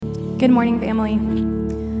Good morning, family.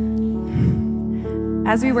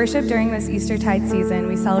 As we worship during this Eastertide season,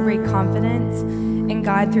 we celebrate confidence in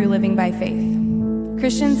God through living by faith.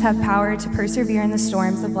 Christians have power to persevere in the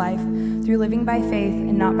storms of life through living by faith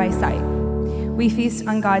and not by sight. We feast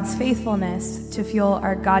on God's faithfulness to fuel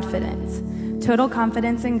our Godfidence, total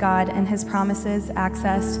confidence in God and his promises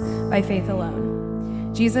accessed by faith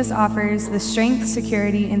alone. Jesus offers the strength,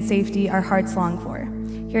 security, and safety our hearts long for.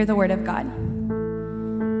 Hear the word of God.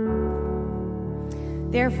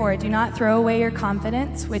 Therefore, do not throw away your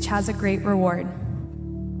confidence, which has a great reward.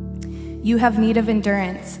 You have need of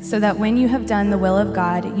endurance, so that when you have done the will of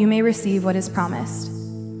God, you may receive what is promised.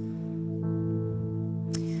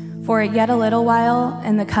 For yet a little while,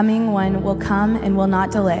 and the coming one will come and will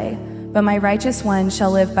not delay, but my righteous one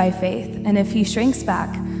shall live by faith, and if he shrinks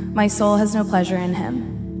back, my soul has no pleasure in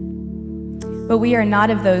him. But we are not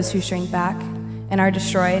of those who shrink back and are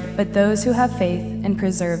destroyed, but those who have faith and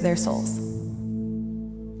preserve their souls.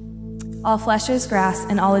 All flesh is grass,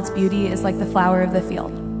 and all its beauty is like the flower of the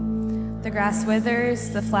field. The grass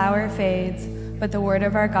withers, the flower fades, but the word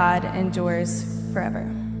of our God endures forever.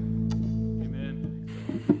 Amen.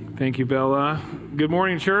 Thank you, Bella. Good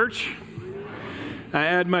morning, church. I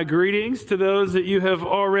add my greetings to those that you have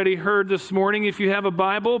already heard this morning. If you have a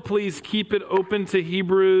Bible, please keep it open to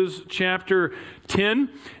Hebrews chapter 10.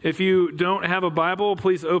 If you don't have a Bible,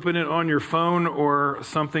 please open it on your phone or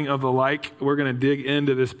something of the like. We're going to dig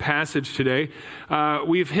into this passage today.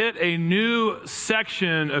 We've hit a new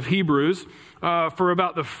section of Hebrews. For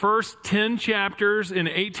about the first 10 chapters in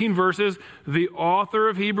 18 verses, the author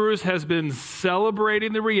of Hebrews has been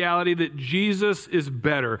celebrating the reality that Jesus is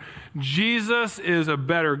better. Jesus is a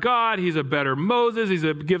better God. He's a better Moses.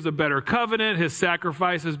 He gives a better covenant. His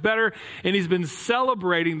sacrifice is better. And he's been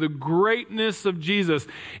celebrating the greatness of Jesus.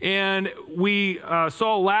 And we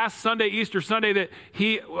saw last Sunday, Easter Sunday, that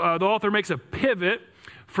the author makes a pivot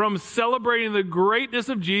from celebrating the greatness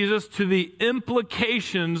of Jesus to the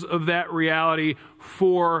implications of that reality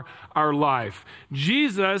for our life.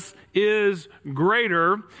 Jesus is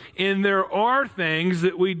greater, and there are things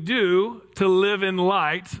that we do to live in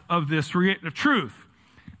light of this truth.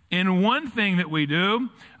 And one thing that we do,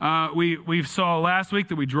 we saw last week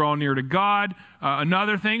that we draw near to God.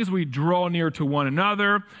 Another thing is we draw near to one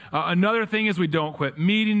another. Another thing is we don't quit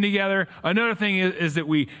meeting together. Another thing is that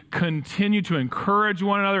we continue to encourage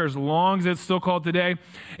one another as long as it's still called today.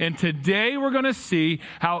 And today we're going to see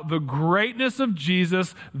how the greatness of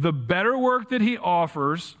Jesus, the better work that he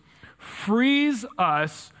offers, frees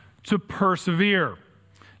us to persevere.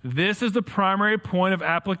 This is the primary point of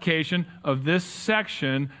application of this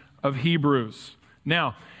section of Hebrews.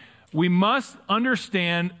 Now, we must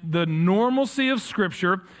understand the normalcy of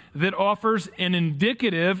Scripture that offers an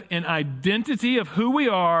indicative, an identity of who we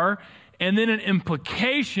are, and then an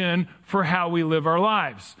implication for how we live our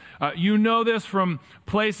lives. You know this from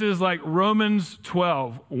places like Romans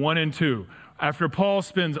 12, 1 and 2. After Paul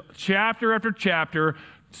spends chapter after chapter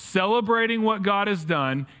celebrating what God has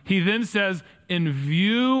done, he then says, in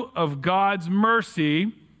view of God's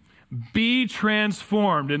mercy, be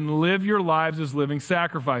transformed and live your lives as living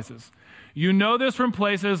sacrifices. You know this from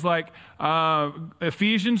places like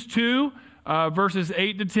Ephesians 2, verses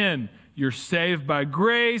 8 to 10. You're saved by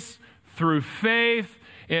grace, through faith.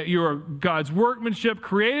 You are God's workmanship,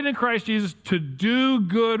 created in Christ Jesus to do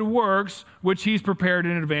good works, which he's prepared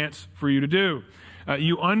in advance for you to do.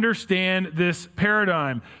 You understand this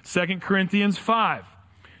paradigm. 2 Corinthians 5.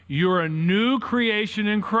 You're a new creation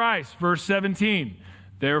in Christ. Verse 17.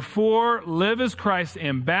 Therefore, live as Christ's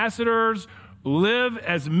ambassadors, live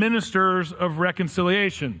as ministers of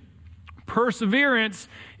reconciliation. Perseverance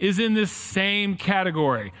is in this same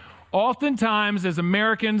category. Oftentimes, as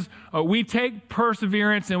Americans, we take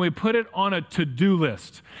perseverance and we put it on a to-do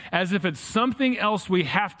list as if it's something else we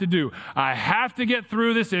have to do. I have to get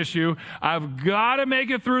through this issue. I've got to make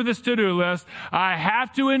it through this to-do list. I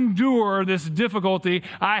have to endure this difficulty.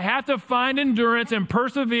 I have to find endurance and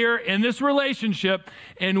persevere in this relationship.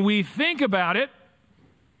 And we think about it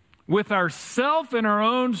with ourself and our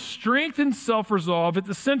own strength and self-resolve at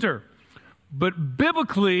the center. But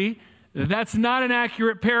biblically, that's not an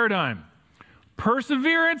accurate paradigm.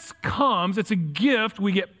 Perseverance comes, it's a gift.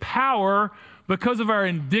 We get power because of our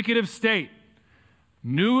indicative state.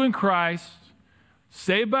 New in Christ,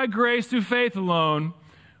 saved by grace through faith alone,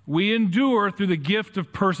 we endure through the gift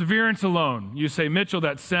of perseverance alone. You say, Mitchell,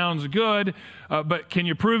 that sounds good, but can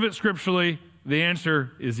you prove it scripturally? The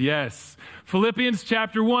answer is yes. Philippians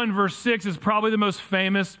chapter 1, verse 6 is probably the most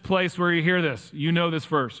famous place where you hear this. You know this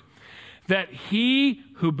verse. That he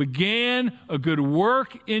who began a good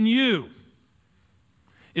work in you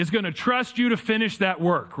is going to trust you to finish that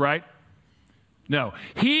work, right? No.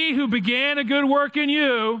 He who began a good work in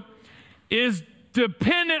you is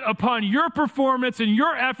dependent upon your performance and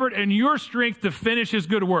your effort and your strength to finish his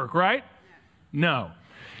good work, right? No.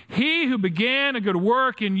 He who began a good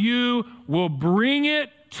work in you will bring it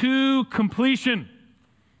to completion,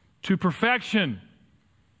 to perfection,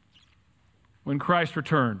 when Christ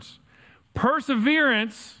returns.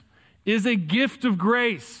 Perseverance is a gift of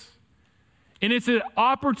grace. And it's an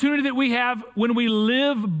opportunity that we have when we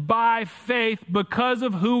live by faith because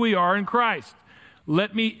of who we are in Christ.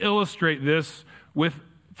 Let me illustrate this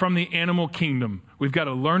from the animal kingdom. We've got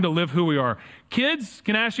to learn to live who we are. Kids,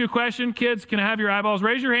 can I ask you a question? Kids, can I have your eyeballs?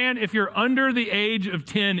 Raise your hand if you're under the age of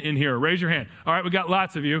 10 in here. Raise your hand. All right, we got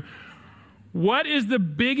lots of you. What is the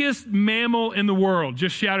biggest mammal in the world?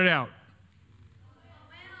 Just shout it out.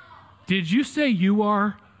 Did you say you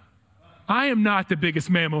are? I am not the biggest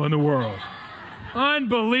mammal in the world.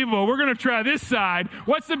 Unbelievable. We're going to try this side.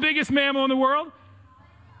 What's the biggest mammal in the world?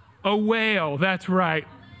 A whale. That's right.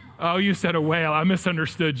 Oh, you said a whale. I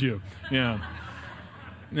misunderstood you. Yeah.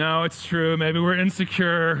 No, it's true. Maybe we're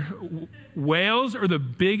insecure. Whales are the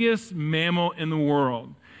biggest mammal in the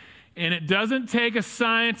world. And it doesn't take a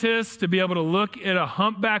scientist to be able to look at a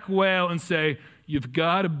humpback whale and say, you've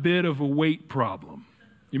got a bit of a weight problem.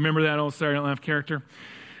 You remember that old Saturday Night Live character?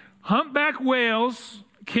 Humpback whales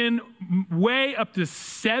can weigh up to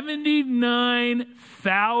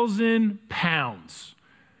 79,000 pounds.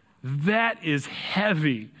 That is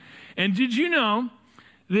heavy. And did you know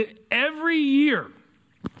that every year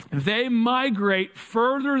they migrate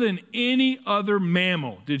further than any other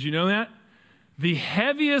mammal? Did you know that? The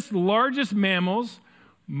heaviest, largest mammals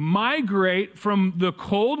migrate from the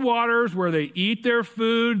cold waters where they eat their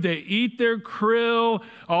food, they eat their krill,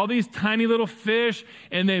 all these tiny little fish,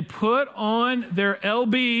 and they put on their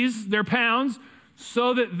lbs, their pounds,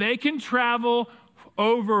 so that they can travel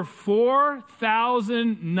over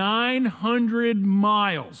 4,900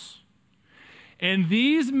 miles. And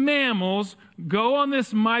these mammals go on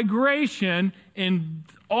this migration, and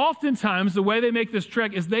oftentimes the way they make this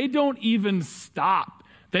trek is they don't even stop.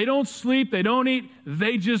 They don't sleep, they don't eat,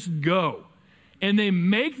 they just go. And they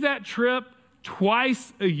make that trip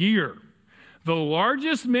twice a year. The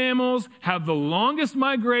largest mammals have the longest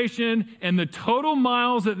migration, and the total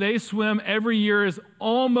miles that they swim every year is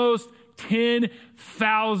almost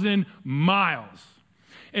 10,000 miles.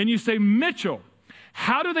 And you say, Mitchell,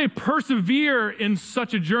 how do they persevere in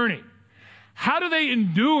such a journey? How do they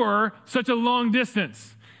endure such a long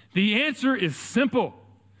distance? The answer is simple.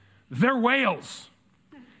 They're whales.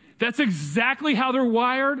 That's exactly how they're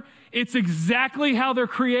wired. It's exactly how they're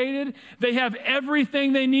created. They have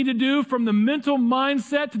everything they need to do, from the mental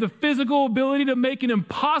mindset to the physical ability to make an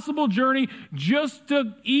impossible journey just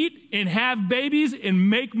to eat and have babies and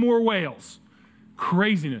make more whales.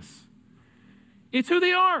 Craziness. It's who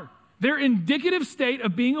they are. Their indicative state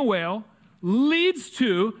of being a whale leads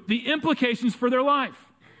to the implications for their life.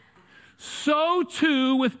 So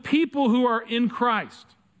too with people who are in Christ.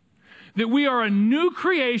 That we are a new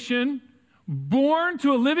creation, born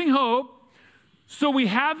to a living hope, so we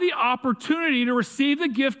have the opportunity to receive the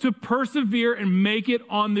gift to persevere and make it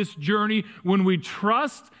on this journey when we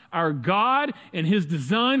trust our God and his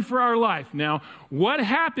design for our life. Now, what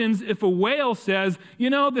happens if a whale says,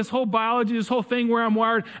 this whole biology, this whole thing where I'm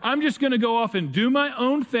wired, I'm just going to go off and do my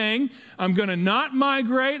own thing. I'm going to not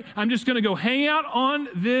migrate. I'm just going to go hang out on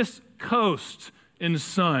this coast in the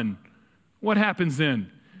sun. What happens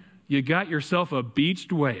then? You got yourself a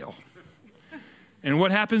beached whale. And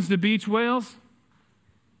what happens to beached whales?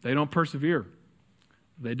 They don't persevere.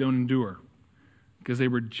 They don't endure because they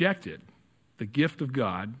rejected the gift of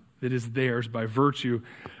God that is theirs by virtue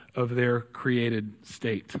of their created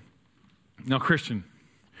state. Now, Christian,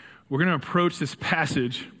 we're going to approach this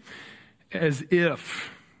passage as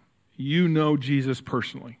if you know Jesus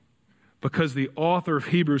personally, because the author of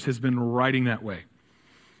Hebrews has been writing that way.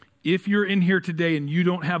 If you're in here today and you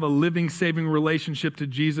don't have a living, saving relationship to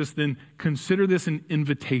Jesus, then consider this an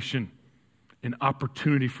invitation, an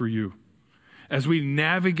opportunity for you. As we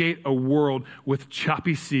navigate a world with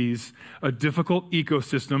choppy seas, a difficult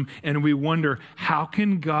ecosystem, and we wonder, how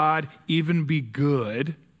can God even be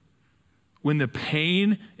good when the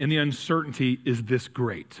pain and the uncertainty is this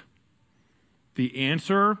great? The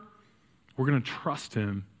answer, we're going to trust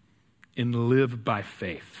him and live by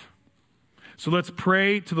faith. So let's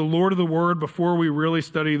pray to the Lord of the Word before we really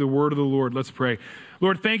study the Word of the Lord. Let's pray.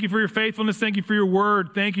 Lord, thank you for your faithfulness. Thank you for your word.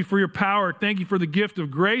 Thank you for your power. Thank you for the gift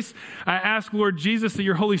of grace. I ask, Lord Jesus, that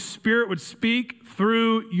your Holy Spirit would speak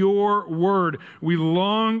through your word. We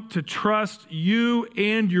long to trust you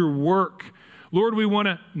and your work. Lord, we want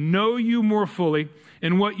to know you more fully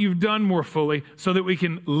and what you've done more fully so that we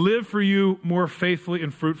can live for you more faithfully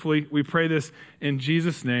and fruitfully. We pray this in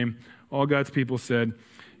Jesus' name. All God's people said,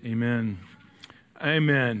 amen.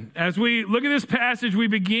 Amen. As we look at this passage, we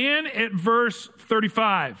begin at verse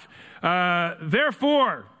 35.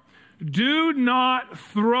 Therefore, do not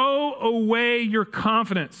throw away your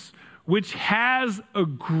confidence, which has a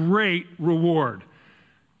great reward.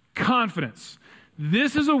 Confidence.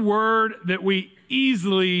 This is a word that we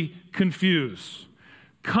easily confuse.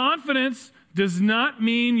 Confidence does not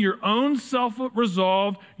mean your own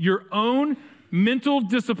self-resolve, your own mental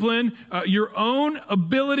discipline, your own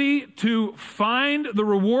ability to find the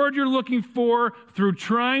reward you're looking for through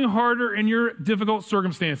trying harder in your difficult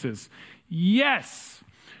circumstances. Yes,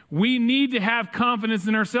 we need to have confidence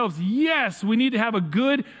in ourselves. Yes, we need to have a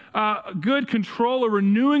good control, a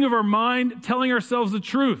renewing of our mind, telling ourselves the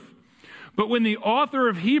truth. But when the author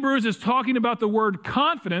of Hebrews is talking about the word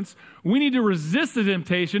confidence, we need to resist the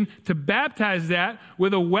temptation to baptize that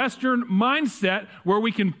with a Western mindset where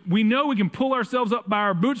we know we can pull ourselves up by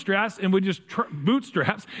our bootstraps, and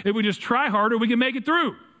if we just try harder, we can make it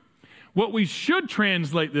through. What we should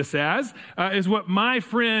translate this as is what my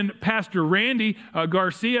friend Pastor Randy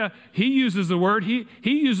Garcia, he uses the word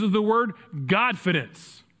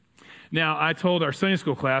Godfidence. Now, I told our Sunday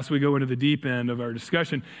school class, we go into the deep end of our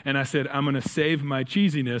discussion, and I said, I'm going to save my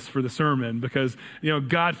cheesiness for the sermon because,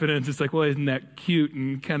 Godfidence, it's like, well, isn't that cute,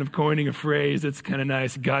 and kind of coining a phrase that's kind of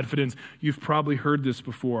nice, Godfidence. You've probably heard this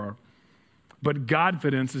before. But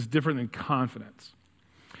Godfidence is different than confidence.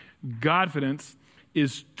 Godfidence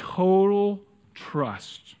is total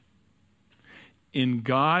trust in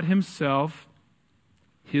God himself,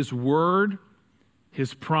 his word,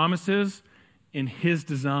 his promises, in his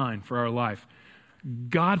design for our life.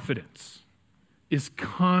 Godfidence is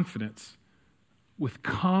confidence with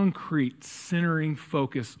concrete centering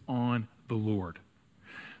focus on the Lord.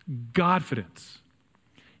 Godfidence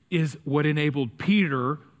is what enabled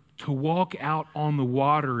Peter to walk out on the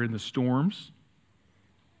water in the storms.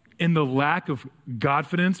 In the lack of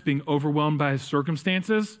Godfidence, being overwhelmed by his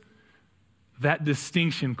circumstances, that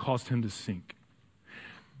distinction caused him to sink.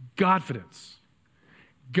 Godfidence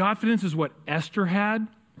is what Esther had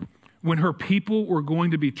when her people were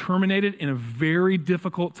going to be terminated in a very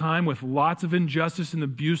difficult time with lots of injustice and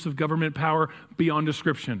abuse of government power beyond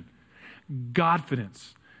description.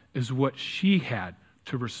 Godfidence is what she had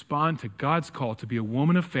to respond to God's call to be a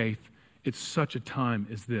woman of faith at such a time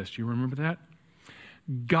as this. You remember that?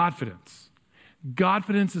 Godfidence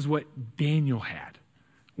is what Daniel had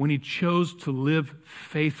when he chose to live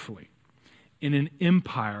faithfully in an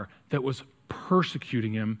empire that was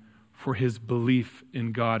persecuting him for his belief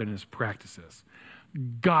in God and his practices.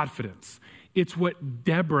 Godfidence. It's what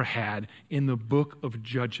Deborah had in the book of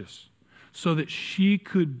Judges so that she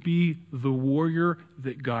could be the warrior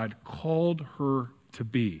that God called her to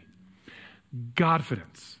be.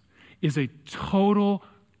 Godfidence is a total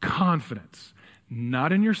confidence,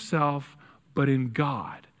 not in yourself, but in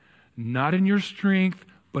God. Not in your strength,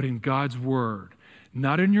 but in God's word.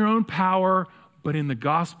 Not in your own power, but in the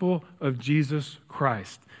gospel of Jesus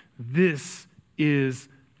Christ. This is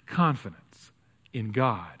confidence in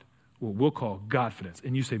God, what we'll call Godfidence.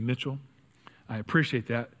 And you say, Mitchell, I appreciate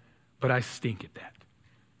that, but I stink at that.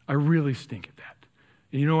 I really stink at that.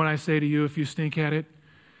 And you know what I say to you if you stink at it?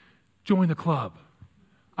 Join the club.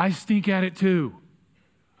 I stink at it too.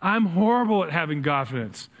 I'm horrible at having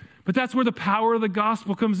Godfidence. But that's where the power of the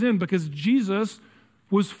gospel comes in because Jesus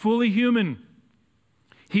was fully human.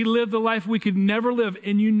 He lived the life we could never live.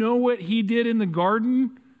 And you know what he did in the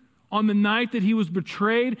garden on the night that he was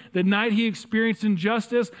betrayed, the night he experienced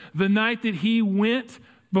injustice, the night that he went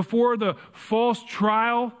before the false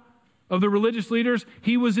trial of the religious leaders?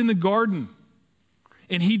 He was in the garden.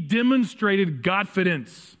 And he demonstrated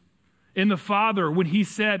Godfidence in the Father when he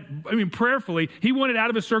said, prayerfully, he wanted out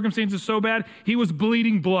of his circumstances so bad, he was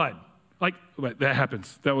bleeding blood. That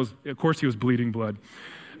happens. Of course he was bleeding blood.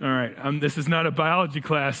 All right, this is not a biology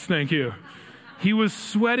class, thank you. He was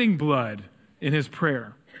sweating blood in his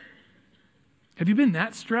prayer. Have you been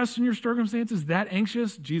that stressed in your circumstances, that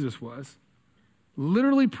anxious? Jesus was.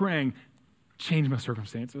 Literally praying, change my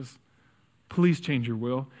circumstances. Please change your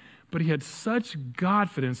will. But he had such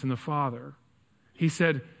confidence in the Father. He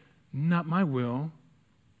said, not my will,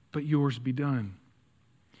 but yours be done.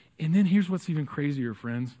 And then here's what's even crazier,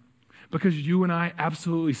 friends. Because you and I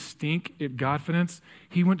absolutely stink at Godfidence,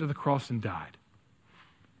 he went to the cross and died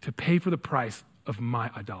to pay for the price of my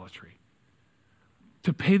idolatry,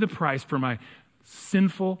 to pay the price for my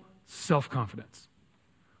sinful self-confidence.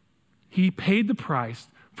 He paid the price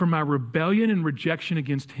for my rebellion and rejection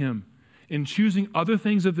against him. and choosing other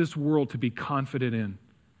things of this world to be confident in.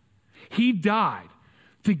 He died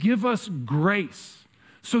to give us grace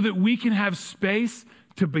so that we can have space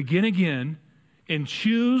to begin again and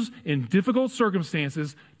choose in difficult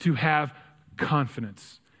circumstances to have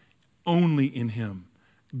confidence only in Him.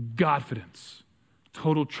 Godfidence,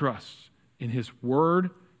 total trust in His word,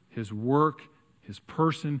 His work, His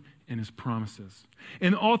person, and His promises.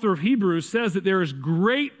 And the author of Hebrews says that there is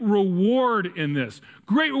great reward in this.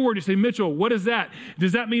 Great reward. You say, Mitchell, what is that?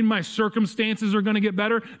 Does that mean my circumstances are going to get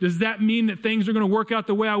better? Does that mean that things are going to work out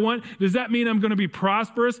the way I want? Does that mean I'm going to be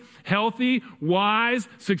prosperous, healthy, wise,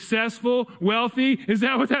 successful, wealthy? Is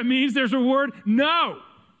that what that means? There's a reward? No.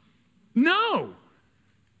 No.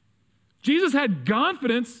 Jesus had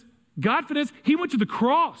confidence. He went to the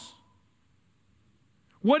cross.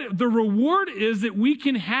 What the reward is that we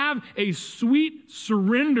can have a sweet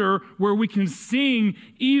surrender where we can sing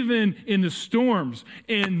even in the storms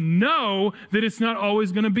and know that it's not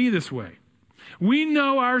always going to be this way. We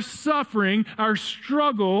know our suffering, our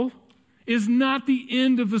struggle is not the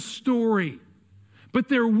end of the story. But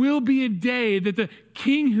there will be a day that the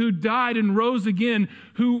King who died and rose again,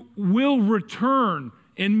 who will return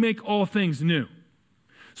and make all things new.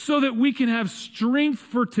 So that we can have strength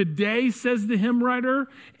for today, says the hymn writer,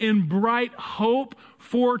 and bright hope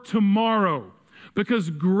for tomorrow. Because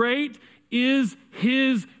great is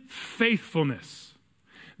His faithfulness.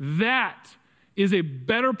 That is a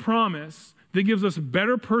better promise that gives us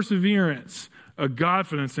better perseverance, a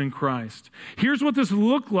confidence in Christ. Here's what this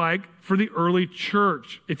looked like for the early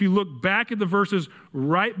church. If you look back at the verses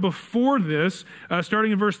right before this,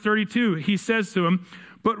 starting in verse 32, he says to them,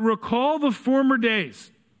 "But recall the former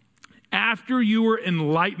days, after you were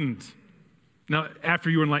enlightened." Now,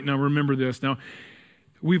 remember this. Now,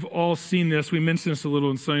 we've all seen this. We mentioned this a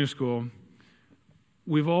little in Sunday school.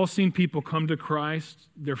 We've all seen people come to Christ.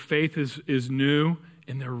 Their faith is new,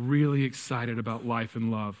 and they're really excited about life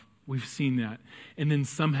and love. We've seen that. And then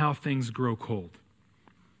somehow things grow cold.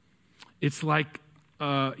 It's like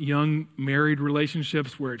young married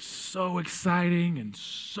relationships where it's so exciting and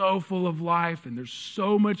so full of life, and there's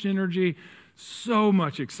so much energy, so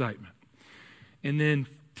much excitement. And then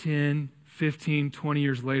 10, 15, 20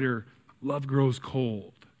 years later, love grows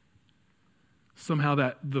cold. Somehow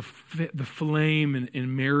that the flame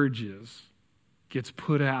in marriages gets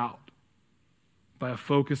put out by a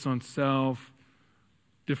focus on self,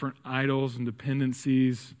 different idols and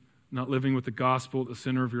dependencies, not living with the gospel at the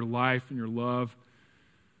center of your life and your love.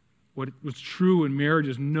 What was true in marriage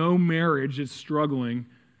is no marriage that's struggling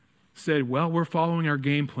said, well, we're following our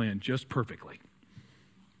game plan just perfectly.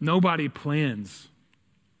 Nobody plans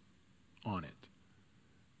on it.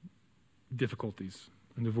 Difficulties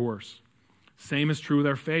and divorce. Same is true with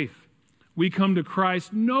our faith. We come to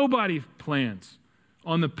Christ, nobody plans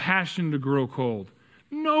on the passion to grow cold.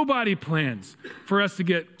 Nobody plans for us to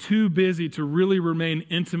get too busy to really remain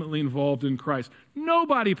intimately involved in Christ.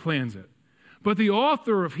 Nobody plans it. But the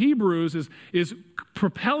author of Hebrews is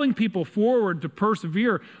propelling people forward to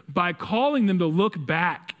persevere by calling them to look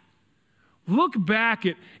back. Look back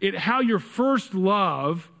at how your first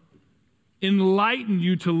love enlightened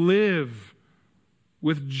you to live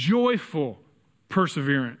with joyful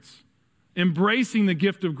perseverance, embracing the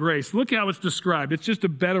gift of grace. Look how it's described. It's just a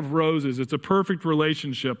bed of roses. It's a perfect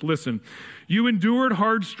relationship. Listen, you endured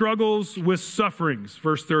hard struggles with sufferings,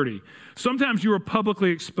 verse 30. Sometimes you were publicly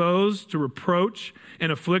exposed to reproach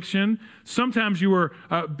and affliction. Sometimes you were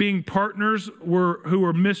being partners who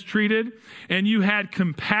were mistreated, and you had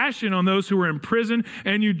compassion on those who were in prison,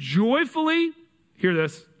 and you joyfully, hear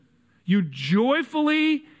this, you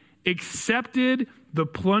joyfully accepted the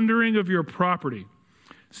plundering of your property,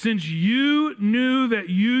 since you knew that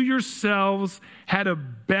you yourselves had a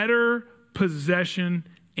better possession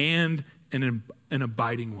and an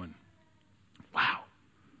abiding one. Wow.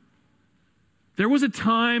 There was a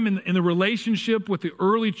time in the relationship with the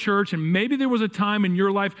early church, and maybe there was a time in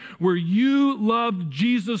your life where you loved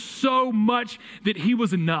Jesus so much that He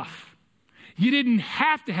was enough. You didn't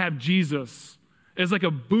have to have Jesus as like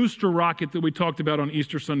a booster rocket that we talked about on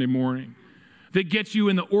Easter Sunday morning that gets you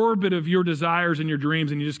in the orbit of your desires and your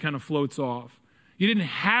dreams and you just kind of floats off. You didn't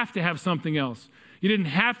have to have something else. You didn't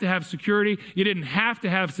have to have security. You didn't have to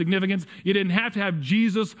have significance. You didn't have to have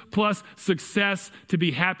Jesus plus success to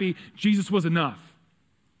be happy. Jesus was enough.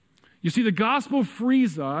 You see, the gospel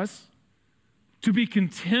frees us to be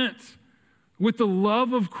content with the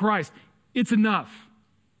love of Christ. It's enough.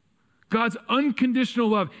 God's unconditional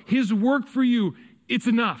love, His work for you, it's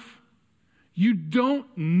enough. You don't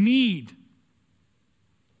need,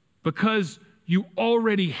 because you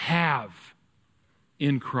already have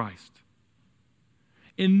in Christ.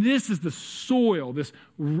 And this is the soil, this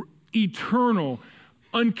eternal,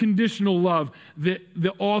 unconditional love that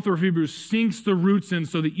the author of Hebrews sinks the roots in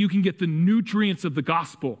so that you can get the nutrients of the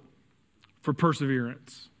gospel for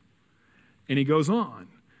perseverance. And he goes on.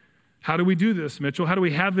 How do we do this, Mitchell? How do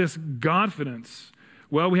we have this confidence?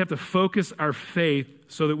 Well, we have to focus our faith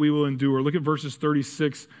so that we will endure. Look at verses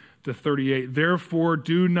 36 to 38. Therefore,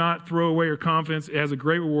 do not throw away your confidence. It has a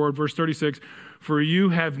great reward. Verse 36, for you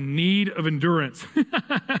have need of endurance.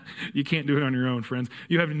 You can't do it on your own, friends.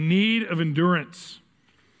 You have need of endurance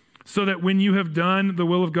so that when you have done the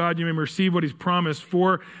will of God, you may receive what he's promised.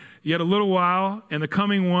 For yet a little while, and the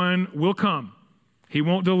coming one will come. He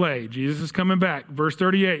won't delay. Jesus is coming back. Verse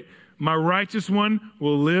 38, my righteous one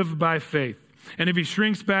will live by faith. And if he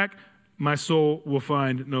shrinks back, my soul will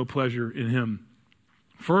find no pleasure in him.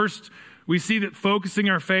 First, we see that focusing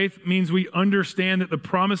our faith means we understand that the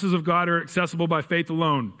promises of God are accessible by faith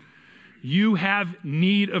alone. You have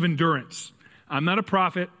need of endurance. I'm not a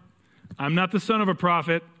prophet. I'm not the son of a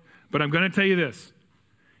prophet, but I'm going to tell you this.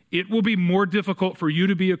 It will be more difficult for you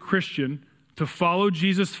to be a Christian, to follow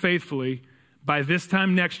Jesus faithfully by this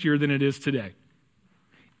time next year than it is today.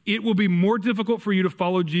 It will be more difficult for you to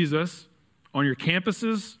follow Jesus on your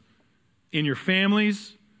campuses, in your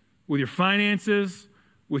families, with your finances,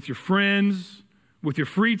 with your friends, with your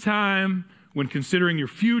free time, when considering your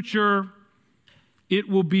future. It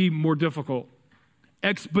will be more difficult,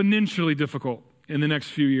 exponentially difficult in the next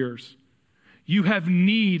few years. You have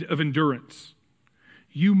need of endurance.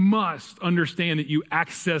 You must understand that you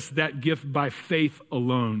access that gift by faith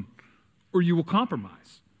alone, or you will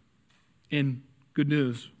compromise. And good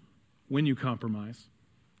news, when you compromise,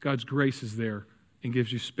 God's grace is there and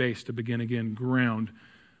gives you space to begin again, ground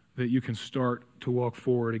that you can start to walk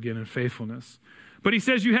forward again in faithfulness. But he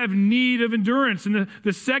says you have need of endurance. And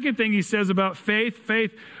the second thing he says about faith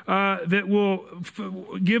that will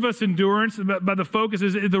give us endurance, by the focus,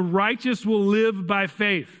 is the righteous will live by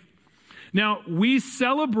faith. Now, we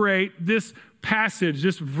celebrate this passage,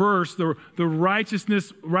 this verse, the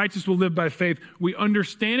righteous will live by faith. We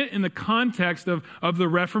understand it in the context of the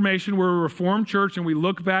Reformation. We're a Reformed church, and we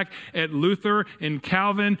look back at Luther and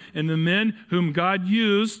Calvin and the men whom God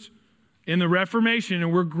used in the Reformation,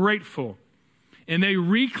 and we're grateful. And they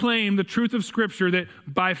reclaim the truth of Scripture that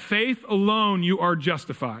by faith alone you are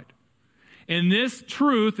justified. And this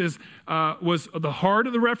truth was the heart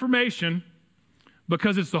of the Reformation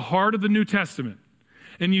because it's the heart of the New Testament.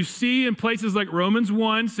 And you see in places like Romans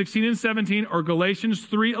 1, 16 and 17, or Galatians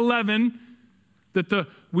 3:11, that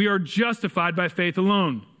we are justified by faith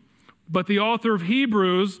alone. But the author of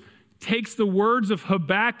Hebrews takes the words of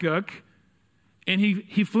Habakkuk and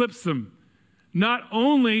he flips them. Not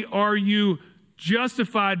only are you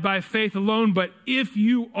justified by faith alone, but if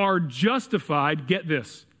you are justified, get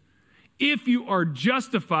this, if you are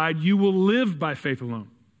justified, you will live by faith alone.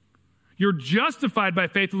 You're justified by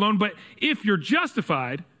faith alone, but if you're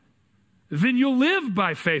justified, then you'll live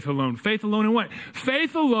by faith alone. Faith alone in what?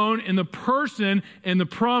 Faith alone in the person and the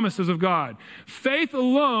promises of God. Faith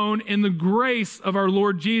alone in the grace of our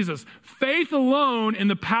Lord Jesus. Faith alone in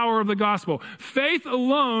the power of the gospel. Faith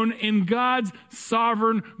alone in God's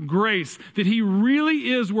sovereign grace. That he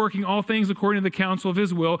really is working all things according to the counsel of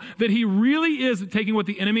his will. That he really is taking what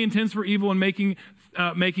the enemy intends for evil and making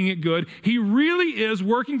it good. He really is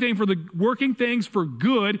working things for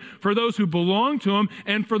good for those who belong to him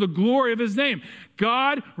and for the glory of his name.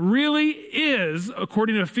 God really is,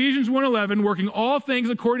 according to Ephesians 1:11, working all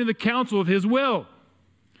things according to the counsel of his will.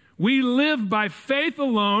 We live by faith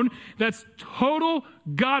alone. That's total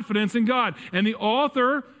confidence in God. And the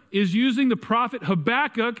author is using the prophet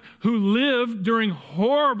Habakkuk, who lived during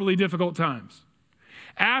horribly difficult times.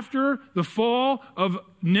 After the fall of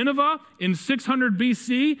Nineveh in 600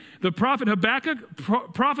 BC, the prophet Habakkuk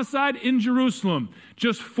prophesied in Jerusalem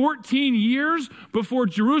just 14 years before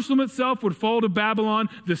Jerusalem itself would fall to Babylon,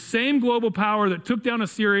 the same global power that took down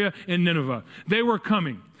Assyria and Nineveh. They were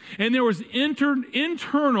coming. And there was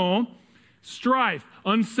internal strife,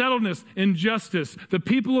 unsettledness, injustice. The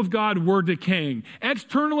people of God were decaying.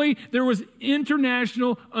 Externally, there was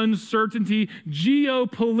international uncertainty,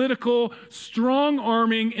 geopolitical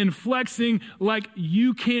strong-arming and flexing like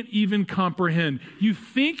you can't even comprehend. You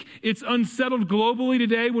think it's unsettled globally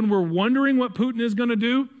today when we're wondering what Putin is going to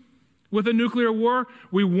do with a nuclear war?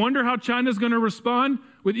 We wonder how China's going to respond.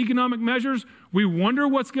 with economic measures. We wonder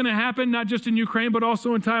what's going to happen, not just in Ukraine, but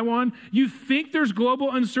also in Taiwan. You think there's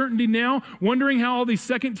global uncertainty now, wondering how all these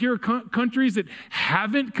second-tier countries that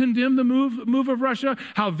haven't condemned the move of Russia,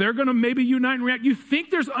 how they're going to maybe unite and react. You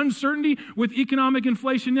think there's uncertainty with economic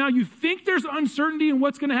inflation now. You think there's uncertainty in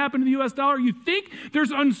what's going to happen to the U.S. dollar. You think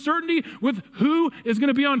there's uncertainty with who is going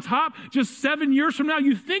to be on top just 7 years from now.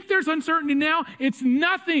 You think there's uncertainty now. It's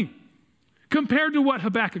nothing compared to what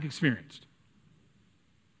Habakkuk experienced.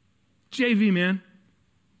 JV, man.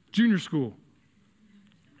 Junior school.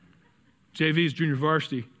 JV is junior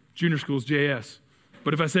varsity. Junior school is JS.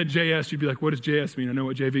 But if I said JS, you'd be like, what does JS mean? I know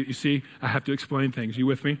what JV, you see, I have to explain things. You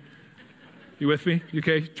with me? You with me? You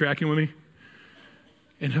okay? Tracking with me?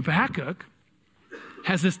 And Habakkuk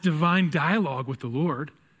has this divine dialogue with the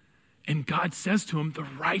Lord, and God says to him, the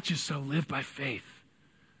righteous shall live by faith.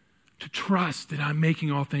 To trust that I'm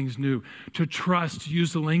making all things new. To trust, to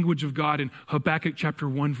use the language of God in Habakkuk chapter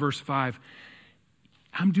 1, verse 5.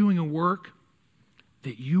 I'm doing a work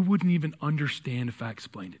that you wouldn't even understand if I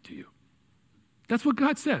explained it to you. That's what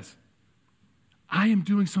God says. I am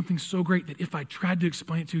doing something so great that if I tried to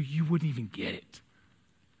explain it to you, you wouldn't even get it.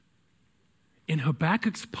 In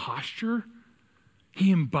Habakkuk's posture,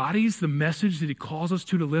 he embodies the message that he calls us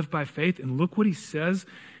to live by faith. And look what he says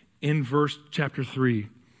in chapter 3.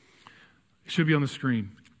 It should be on the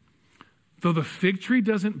screen. Though the fig tree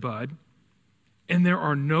doesn't bud, and there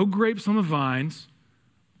are no grapes on the vines,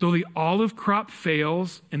 though the olive crop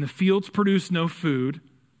fails, and the fields produce no food.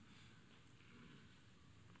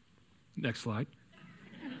 Next slide.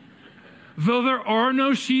 Though there are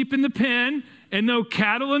no sheep in the pen, and no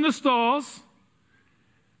cattle in the stalls.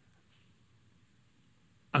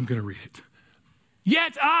 I'm going to read it.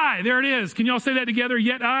 Yet I, there it is. Can y'all say that together?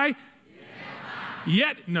 Yet I?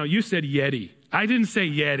 Yet, no, you said Yeti. I didn't say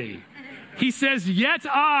Yeti. He says, yet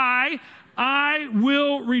I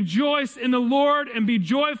will rejoice in the Lord and be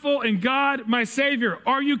joyful in God, my Savior.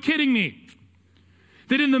 Are you kidding me?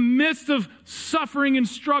 That in the midst of suffering and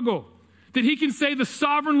struggle, that he can say, the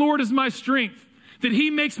sovereign Lord is my strength, that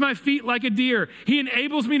he makes my feet like a deer. He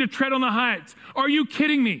enables me to tread on the heights. Are you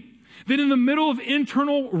kidding me? That in the middle of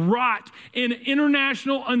internal rot and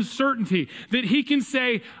international uncertainty, that he can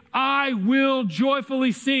say, I will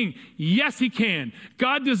joyfully sing. Yes, he can.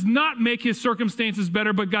 God does not make his circumstances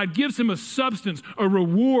better, but God gives him a substance, a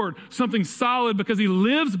reward, something solid, because he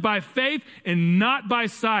lives by faith and not by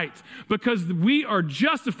sight. Because we are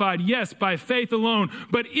justified, yes, by faith alone.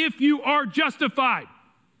 But if you are justified,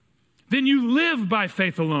 then you live by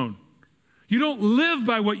faith alone. You don't live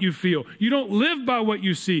by what you feel. You don't live by what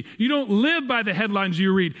you see. You don't live by the headlines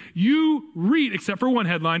you read. You read, except for one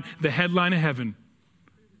headline, the headline of heaven.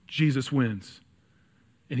 Jesus wins.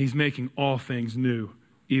 And he's making all things new,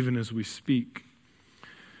 even as we speak.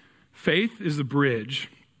 Faith is the bridge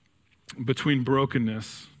between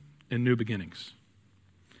brokenness and new beginnings.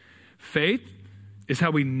 Faith is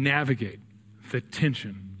how we navigate the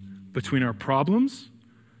tension between our problems,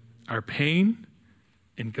 our pain,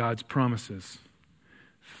 and God's promises.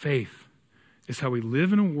 Faith is how we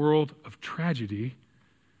live in a world of tragedy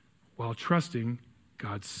while trusting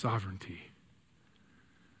God's sovereignty.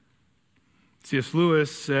 C.S.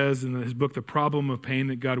 Lewis says in his book, The Problem of Pain,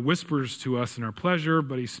 that God whispers to us in our pleasure,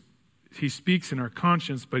 but he speaks in our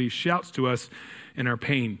conscience, but he shouts to us in our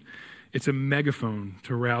pain. It's a megaphone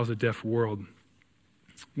to rouse a deaf world.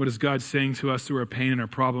 What is God saying to us through our pain and our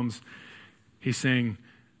problems? He's saying,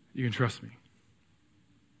 you can trust me.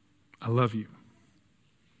 I love you.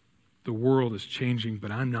 The world is changing, but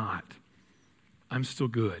I'm not. I'm still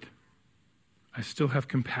good. I still have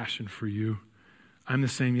compassion for you. I'm the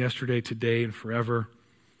same yesterday, today, and forever.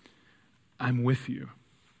 I'm with you.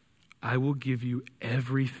 I will give you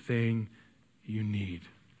everything you need.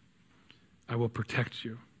 I will protect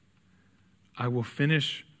you. I will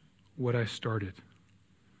finish what I started.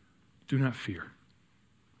 Do not fear.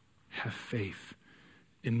 Have faith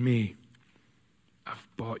in me. I've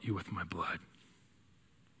bought you with my blood.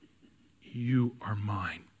 You are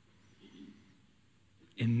mine.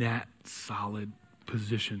 In that solid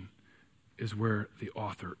position is where the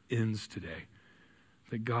author ends today.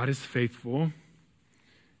 That God is faithful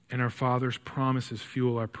and our Father's promises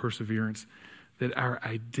fuel our perseverance. That our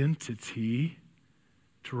identity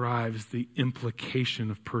drives the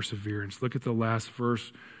implication of perseverance. Look at the last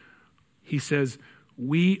verse. He says,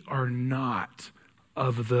 we are not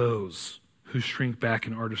of those who shrink back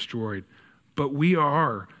and are destroyed, but we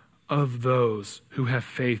are of those who have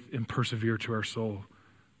faith and persevere to our soul.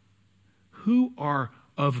 Who are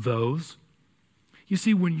of those? You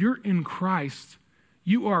see, when you're in Christ,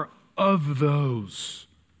 you are of those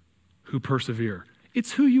who persevere.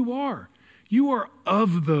 It's who you are. You are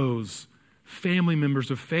of those family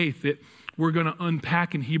members of faith that we're going to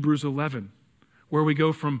unpack in Hebrews 11, where we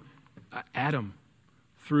go from Adam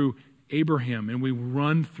through Abraham, and we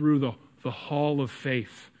run through the hall of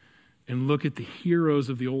faith and look at the heroes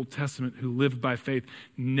of the Old Testament who lived by faith,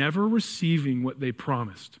 never receiving what they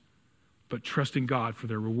promised, but trusting God for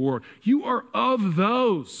their reward. You are of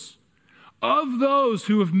those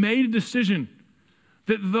who have made a decision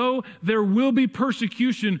that though there will be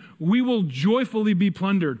persecution, we will joyfully be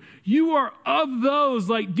plundered. You are of those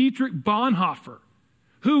like Dietrich Bonhoeffer,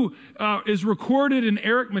 who is recorded in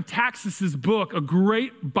Eric Metaxas's book, a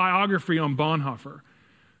great biography on Bonhoeffer,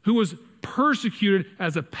 who was persecuted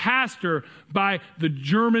as a pastor by the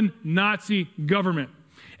German Nazi government.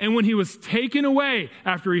 And when he was taken away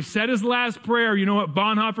after he said his last prayer, you know what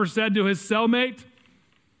Bonhoeffer said to his cellmate?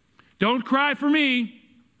 Don't cry for me.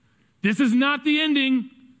 This is not the ending.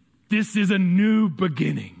 This is a new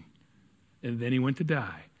beginning. And then he went to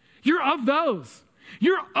die. You're of those.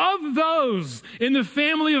 You're of those in the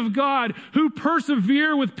family of God who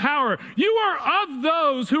persevere with power. You are of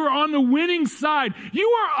those who are on the winning side. You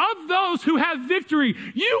are of those who have victory.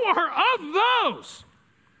 You are of those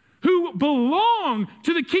who belong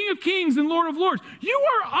to the King of Kings and Lord of Lords. You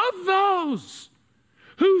are of those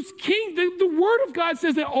whose king, the Word of God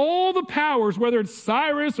says that all the powers, whether it's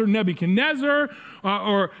Cyrus or Nebuchadnezzar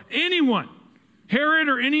or anyone, Herod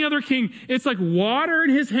or any other king, it's like water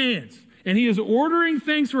in his hands. And he is ordering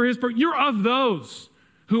things for his purpose. You're of those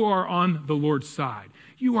who are on the Lord's side.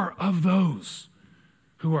 You are of those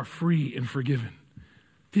who are free and forgiven.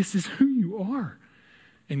 This is who you are.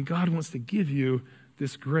 And God wants to give you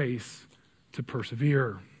this grace to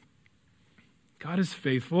persevere. God is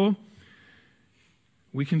faithful.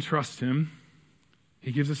 We can trust him.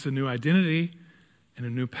 He gives us a new identity and a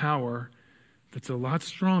new power that's a lot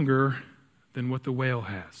stronger than what the whale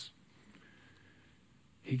has.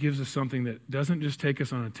 He gives us something that doesn't just take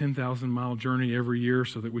us on a 10,000-mile journey every year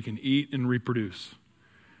so that we can eat and reproduce.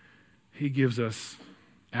 He gives us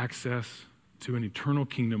access to an eternal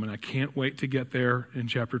kingdom, and I can't wait to get there in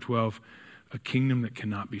chapter 12, a kingdom that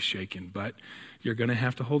cannot be shaken. But you're going to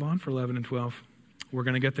have to hold on for 11 and 12. We're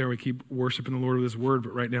going to get there. We keep worshiping the Lord with his word,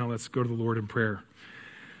 but right now let's go to the Lord in prayer.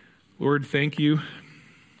 Lord, thank you.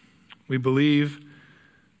 We believe.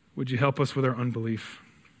 Would you help us with our unbelief?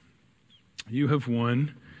 You have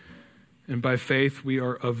won, and by faith we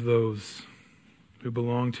are of those who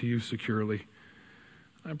belong to you securely.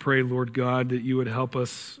 I pray, Lord God, that you would help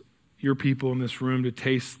us, your people in this room, to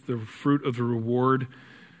taste the fruit of the reward,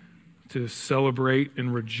 to celebrate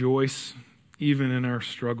and rejoice even in our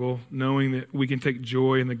struggle, knowing that we can take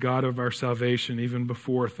joy in the God of our salvation even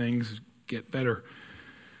before things get better.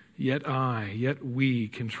 Yet we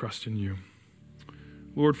can trust in you.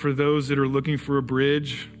 Lord, for those that are looking for a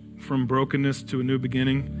bridge from brokenness to a new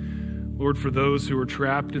beginning, Lord, for those who are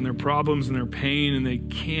trapped in their problems and their pain and they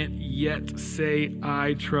can't yet say,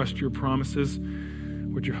 I trust your promises,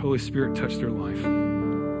 would your Holy Spirit touch their life?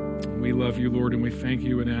 We love you, Lord, and we thank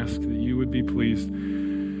you and ask that you would be pleased.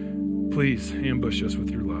 Please ambush us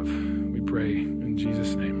with your love. We pray in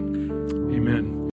Jesus' name. Amen.